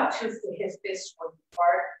 it's about 2 fist width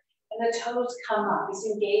apart. And the toes come up. This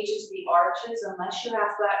engages the arches. Unless you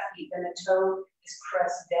have flat feet, then the toe is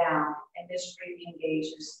pressed down, and this really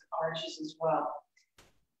engages the arches as well.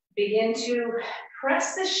 Begin to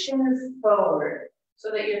press the shins forward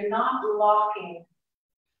so that you're not locking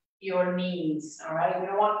your knees, all right? We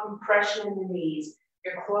don't want compression in the knees.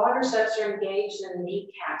 Your quadriceps are engaged and the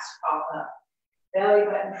kneecaps pop up. Belly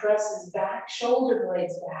button presses back, shoulder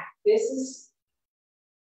blades back. This is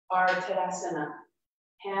our Tadasana.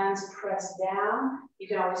 Hands pressed down. You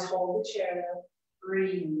can always hold the chair there.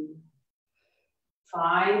 Breathe.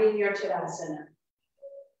 Finding your Tadasana.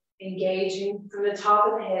 Engaging from the top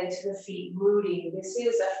of the head to the feet, rooting. This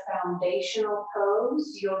is a foundational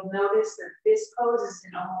pose. You'll notice that this pose is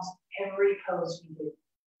in almost every pose we do.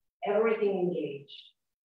 Everything engaged.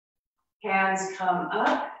 Hands come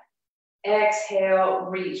up. Exhale,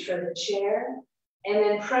 reach for the chair. And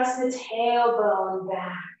then press the tailbone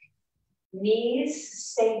back. Knees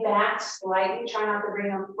stay back slightly. Try not to bring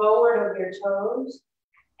them forward of your toes.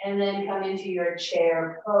 And then come into your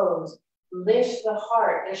chair pose. Lift the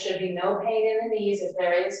heart. There should be no pain in the knees. If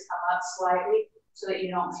there is, come up slightly so that you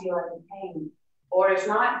don't feel any pain. Or if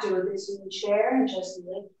not, do this in the chair and just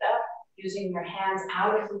lift up using your hands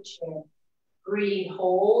out of the chair. Breathe,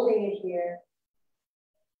 holding it here.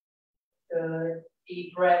 Good.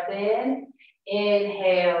 Deep breath in.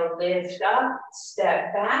 Inhale, lift up,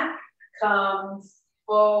 step back, come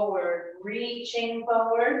forward, reaching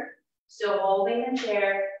forward, still holding the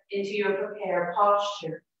chair into your prepared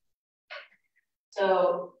posture.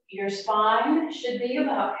 So your spine should be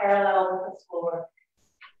about parallel with the floor.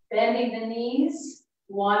 Bending the knees,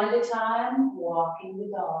 one at a time, walking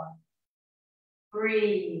the dog.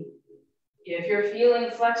 Breathe. If you're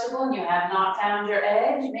feeling flexible and you have not found your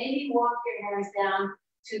edge, maybe walk your hands down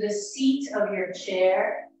to the seat of your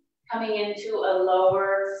chair, coming into a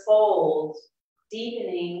lower fold,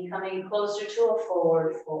 deepening, coming closer to a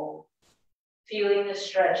forward fold. Feeling the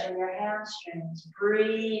stretch in your hamstrings,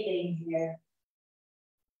 breathing here.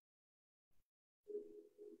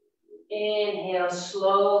 Inhale,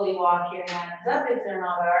 slowly walk your hands up if they're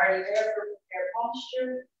not already there for prepared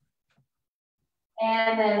posture.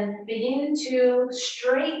 And then begin to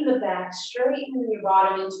straighten the back, straighten your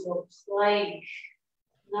bottom into a plank.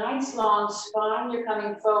 Nice long spine, you're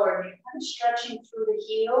coming forward. You're kind of stretching through the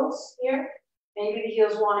heels here. Maybe the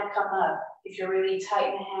heels want to come up if you're really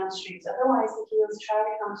tight in the hamstrings. Otherwise, the heels try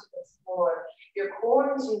to come to the floor. Your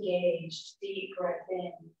core is engaged. Deep breath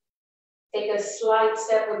in. Take a slight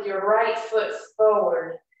step with your right foot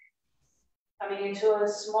forward. Coming into a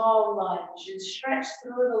small lunge and stretch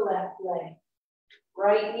through the left leg.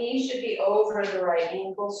 Right knee should be over the right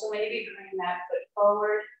ankle, so maybe bring that foot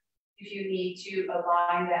forward if you need to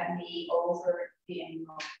align that knee over the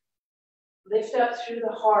ankle. Lift up through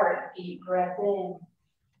the heart, deep breath in.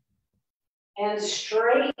 And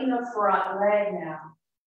straighten the front leg now.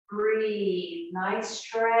 Breathe, nice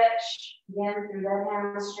stretch, again through the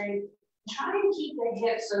hamstring. Try and keep the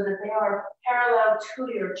hips so that they are parallel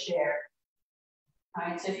to your chair. All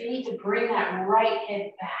right, so if you need to bring that right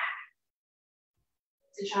hip back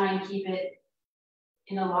to try and keep it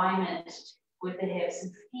in alignment with the hips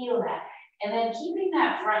and feel that. And then keeping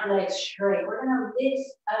that front leg straight, we're gonna lift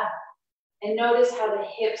up and notice how the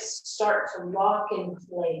hips start to lock in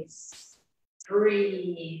place.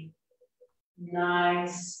 Breathe,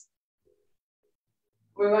 nice.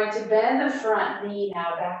 We're going to bend the front knee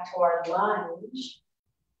now back to our lunge.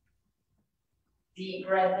 Deep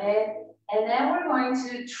breath in. And then we're going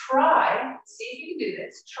to try, see if you can do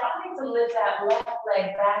this, try to lift that left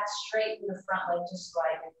leg back straight in the front leg just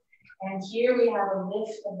slightly. And here we have a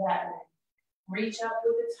lift of that leg. Reach up to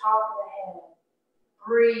the top of the head.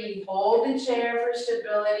 Breathe, hold the chair for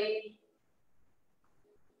stability.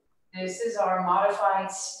 This is our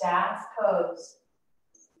modified staff pose.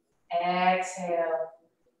 Exhale.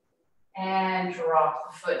 And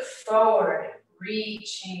drop the foot forward,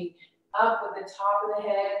 reaching up with the top of the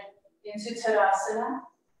head into Tadasana.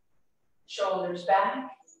 Shoulders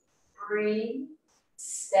back. Breathe.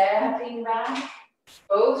 Stepping back.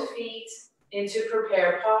 Both feet into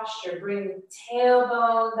prepared posture. Bring the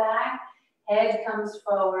tailbone back. Head comes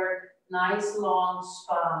forward. Nice long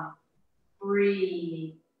spine.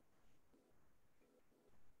 Breathe.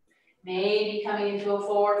 Maybe coming into a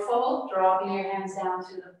forward fold, dropping your hands down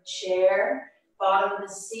to the chair. Bottom of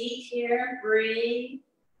the seat here. Breathe.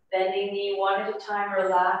 Bending knee one at a time.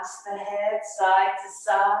 Relax the head side to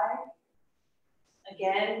side.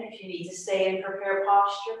 Again, if you need to stay in prepared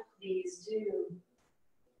posture, please do.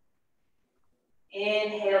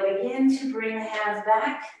 Inhale, begin to bring the hands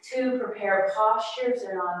back to prepared posture if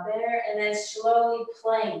they're not there. And then slowly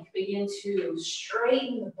plank. Begin to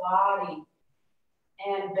straighten the body.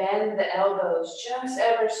 And bend the elbows just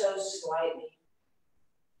ever so slightly.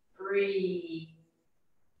 Breathe.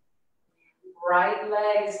 Right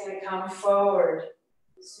leg is going to come forward.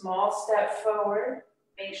 Small step forward.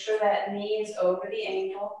 Make sure that knee is over the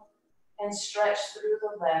ankle. And stretch through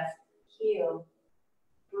the left heel.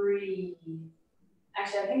 Breathe.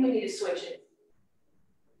 Actually, I think we need to switch it.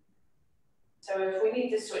 So if we need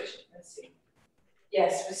to switch it, let's see.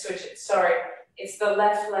 Yes, we switch it. Sorry. It's the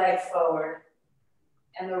left leg forward.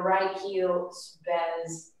 And the right heel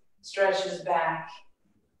bends, stretches back.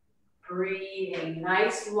 Breathing.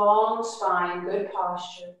 Nice long spine, good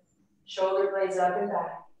posture. Shoulder blades up and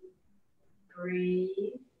back. Breathe.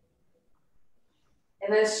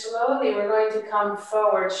 And then slowly we're going to come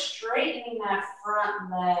forward, straightening that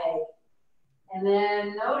front leg. And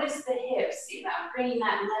then notice the hips. See about bringing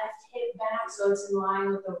that left hip back so it's in line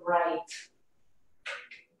with the right.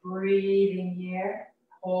 Breathing here.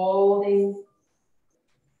 Holding.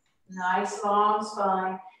 Nice long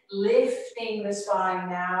spine, lifting the spine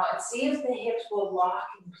now, and see if the hips will lock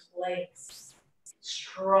in place.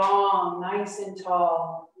 Strong, nice and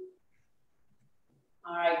tall.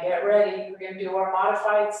 All right, get ready. We're going to do our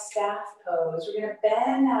modified staff pose. We're going to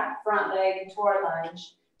bend that front leg into our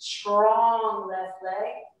lunge. Strong left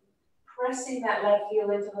leg, pressing that left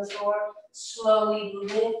heel into the floor. Slowly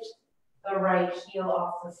lift the right heel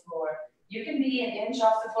off the floor. You can be an inch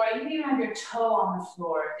off the floor. You can even have your toe on the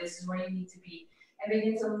floor. This is where you need to be. And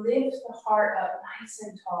begin to lift the heart up nice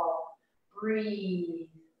and tall. Breathe.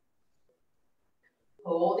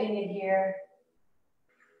 Holding it here.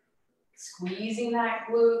 Squeezing that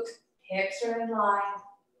glute. Hips are in line.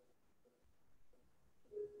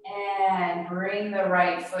 And bring the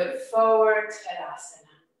right foot forward. Tadasana.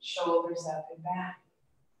 Shoulders up and back.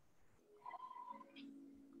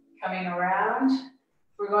 Coming around.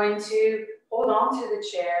 We're going to hold on to the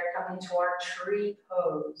chair, coming to our tree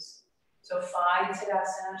pose. So find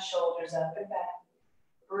Tadasana, shoulders up and back.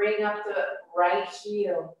 Bring up the right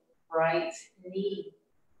heel, right knee.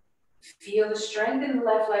 Feel the strength in the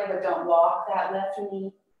left leg, but don't lock that left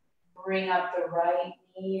knee. Bring up the right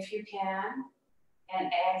knee if you can,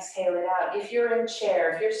 and exhale it out. If you're in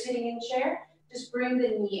chair, if you're sitting in chair, just bring the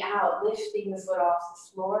knee out, lifting the foot off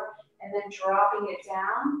the floor, and then dropping it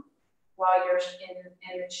down while you're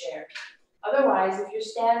in the chair. Otherwise, if you're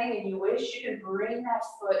standing and you wish, you can bring that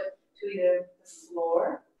foot to either the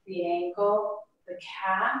floor, the ankle, the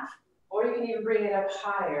calf, or you can even bring it up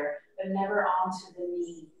higher, but never onto the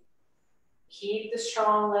knee. Keep the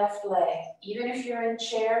strong left leg. Even if you're in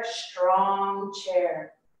chair, strong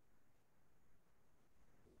chair.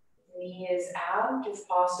 Knee is out if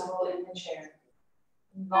possible in the chair.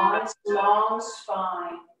 Nice long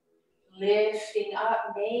spine. Lifting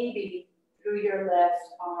up maybe through your left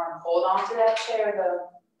arm. Hold on to that chair though.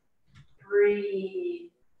 Breathe.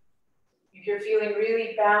 If you're feeling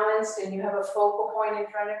really balanced and you have a focal point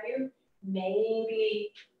in front of you,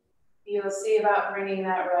 maybe you'll see about bringing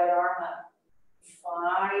that right arm up.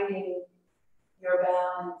 Finding your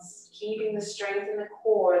balance, keeping the strength in the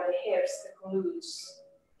core, the hips, the glutes.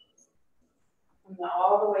 And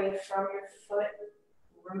all the way from your foot,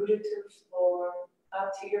 rooted to the floor,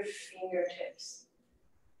 up to your fingertips.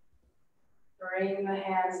 Bring the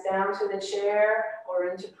hands down to the chair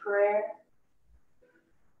or into prayer.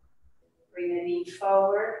 Bring the knee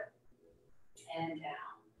forward and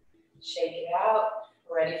down. Shake it out.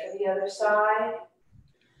 Ready for the other side.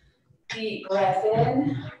 Deep breath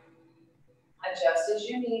in. Adjust as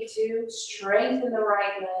you need to. Strengthen the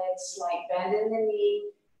right leg. Slight bend in the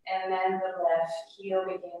knee. And then the left heel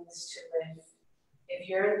begins to lift. If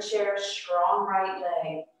you're in chair, strong right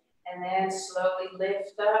leg. And then slowly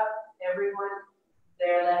lift up. Everyone,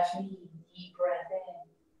 their left knee. Deep breath in.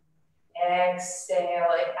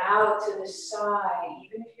 Exhale it out to the side.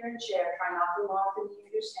 Even if you're in chair, try not to lock the knee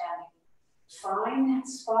if you're standing. Find that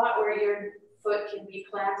spot where your foot can be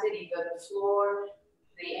planted, either the floor,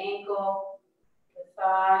 the ankle, the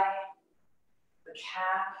thigh, the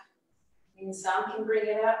calf. I mean, some can bring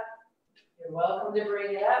it up. You're welcome to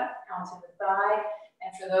bring it up onto the thigh.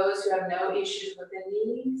 And for those who have no issues with the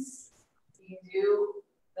knees, you can do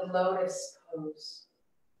the lotus pose.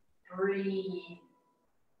 Breathe.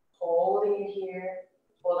 Holding it here.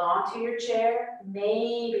 Hold on to your chair.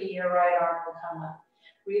 Maybe your right arm will come up.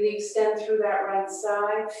 Really extend through that right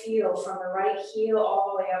side. Feel from the right heel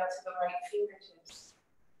all the way up to the right fingertips.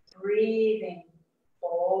 Breathing.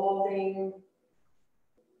 Holding.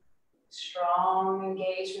 Strong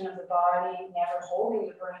engagement of the body. Never holding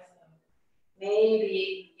the breath though.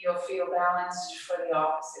 Maybe you'll feel balanced for the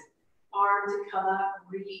opposite. Arm to come up.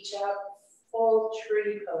 Reach up. Full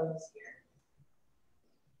tree pose here.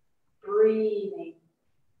 Breathing.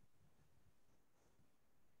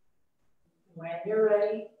 When you're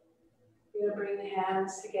ready, you're going to bring the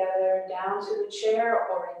hands together down to the chair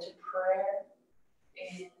or into prayer.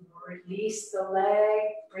 And release the leg,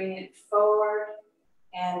 bring it forward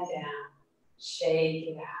and down. Shake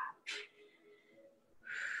it out.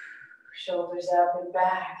 Shoulders up and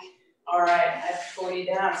back. All right, I've pulled you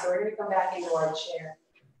down, so we're going to come back into our chair.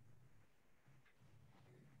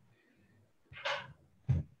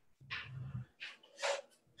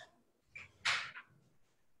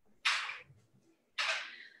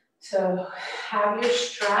 So have your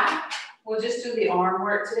strap. We'll just do the arm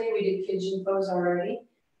work today. We did pigeon pose already.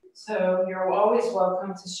 So you're always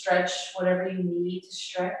welcome to stretch whatever you need to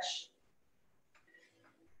stretch.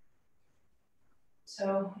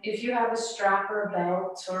 So if you have a strap or a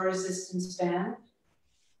belt or a resistance band,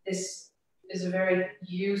 this is a very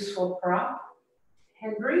useful prop.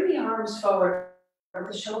 And bring the arms forward,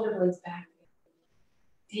 the shoulder blades back.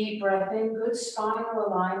 Deep breath in, good spinal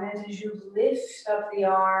alignment as you lift up the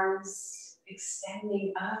arms,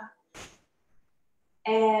 extending up.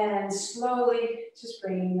 And slowly just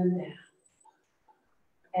bringing them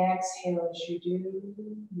down. Exhale as you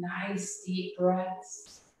do. Nice deep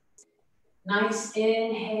breaths. Nice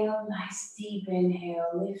inhale, nice deep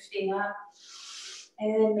inhale, lifting up.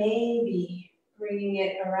 And then maybe bringing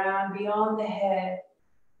it around beyond the head.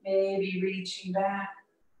 Maybe reaching back.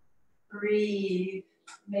 Breathe.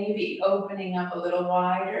 Maybe opening up a little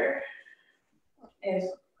wider if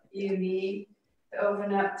you need to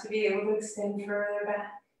open up to be able to extend further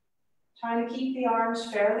back. Trying to keep the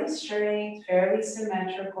arms fairly straight, fairly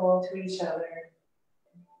symmetrical to each other.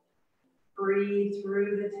 Breathe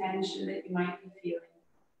through the tension that you might be feeling.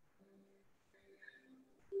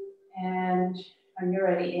 And when you're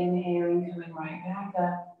ready, inhaling, coming right back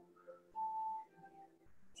up.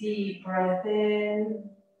 Deep breath in.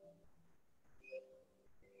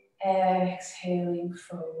 Exhaling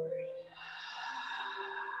forward.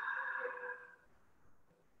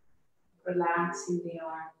 Relaxing the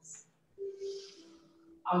arms.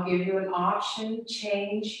 I'll give you an option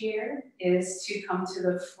change here is to come to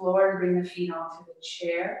the floor and bring the feet onto the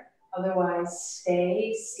chair. Otherwise,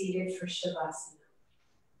 stay seated for Shavasana.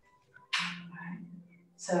 Right.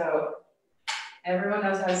 So everyone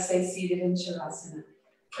knows how to stay seated in Shavasana.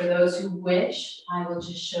 For those who wish, I will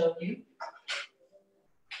just show you.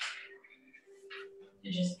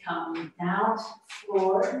 You just come down to the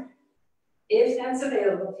floor. If that's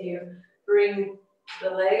available to you, bring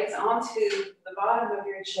the legs onto the bottom of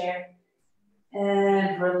your chair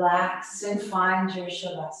and relax and find your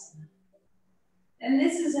Shavasana. And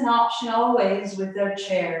this is an option always with their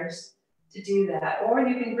chairs to do that. Or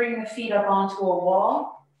you can bring the feet up onto a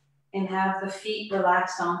wall and have the feet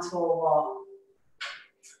relaxed onto a wall.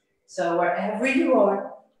 So wherever you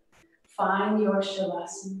are, find your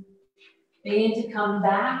Shavasana. Begin to come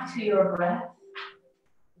back to your breath.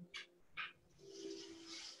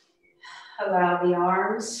 Allow the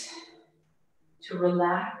arms to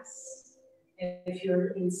relax. If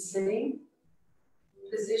you're in sitting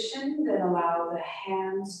position, then allow the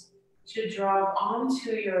hands to drop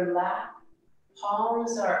onto your lap.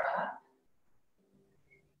 Palms are up.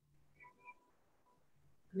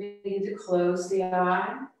 Begin to close the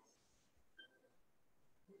eye.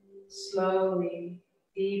 Slowly,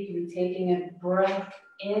 deeply taking a breath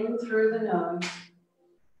in through the nose.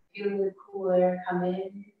 Feeling the cool air come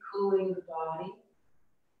in, cooling the body.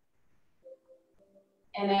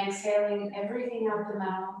 And exhaling everything out the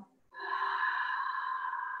mouth.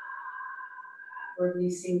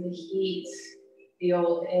 Releasing the heat, the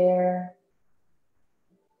old air.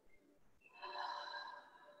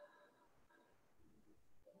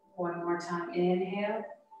 One more time, inhale.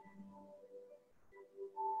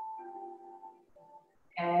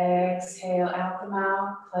 Exhale out the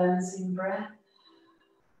mouth, cleansing breath.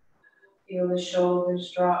 Feel the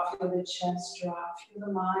shoulders drop, feel the chest drop, feel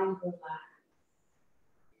the mind relax.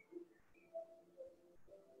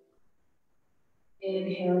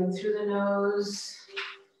 Inhaling through the nose,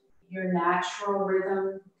 your natural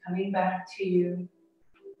rhythm coming back to you.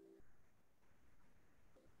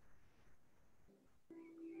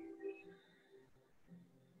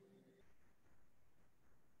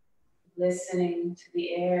 Listening to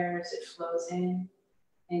the air as it flows in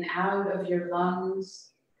and out of your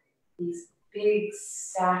lungs, these big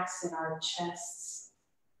sacs in our chests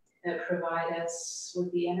that provide us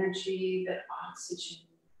with the energy that oxygen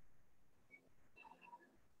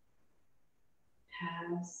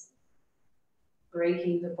has,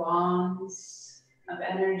 breaking the bonds of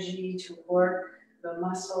energy to work the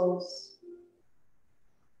muscles,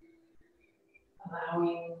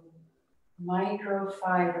 allowing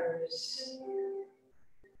microfibers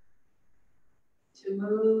to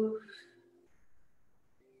move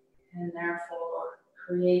and therefore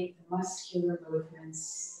create the muscular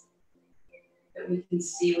movements that we can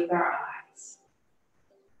see with our eyes.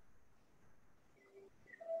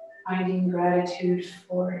 Finding gratitude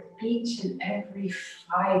for each and every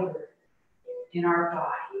fiber in our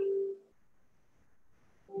body.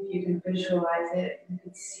 If you can visualize it, you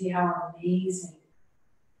can see how amazing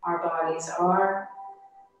our bodies are.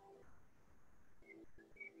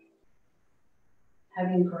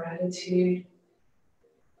 Having gratitude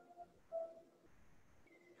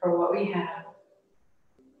for what we have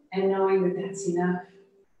and knowing that that's enough.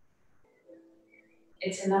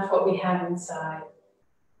 It's enough what we have inside.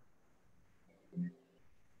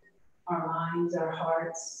 Our minds, our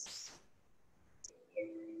hearts.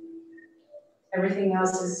 Everything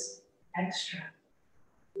else is extra.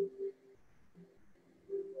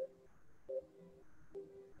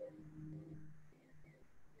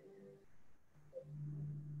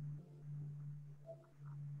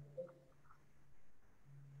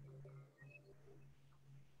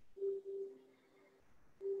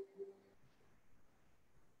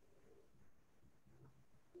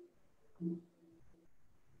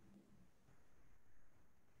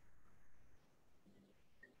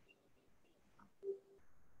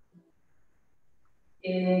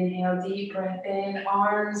 Inhale, deep breath in,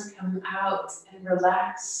 arms come out and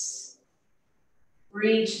relax.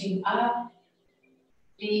 Reaching up,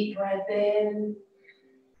 deep breath in,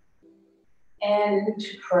 and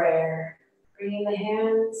to prayer. Bringing the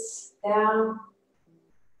hands down,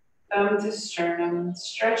 thumb to sternum,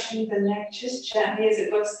 stretching the neck just gently as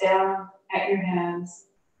it looks down at your hands.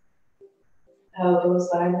 Elbows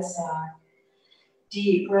by the side.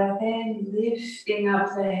 Deep breath in, lifting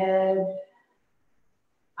up the head.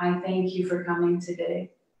 I thank you for coming today,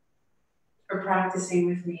 for practicing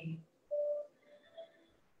with me.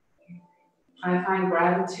 I find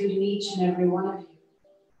gratitude in each and every one of you.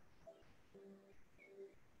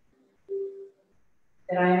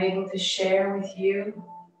 that I am able to share with you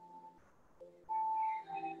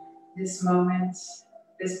this moment,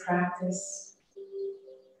 this practice,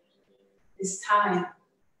 this time.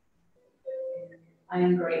 I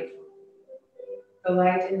am grateful. The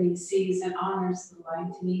light in me sees and honors the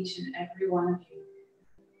light in each and every one of you.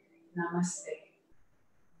 Namaste.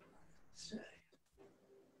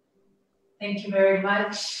 Thank you very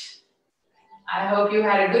much. I hope you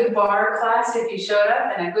had a good bar class if you showed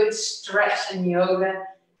up, and a good stretch in yoga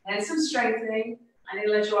and some strengthening. I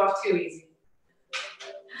didn't let you off too easy.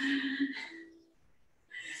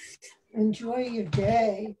 Enjoy your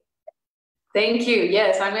day. Thank you.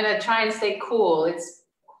 Yes, I'm going to try and stay cool. It's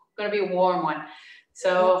going to be a warm one.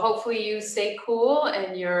 So hopefully you stay cool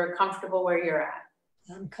and you're comfortable where you're at.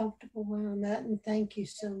 I'm comfortable where I'm at, and thank you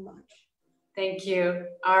so much. Thank you.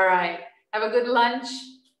 All right. Have a good lunch.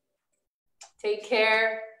 Take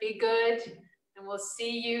care. Be good. And we'll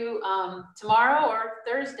see you tomorrow or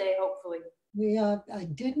Thursday, hopefully. I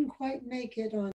didn't quite make it on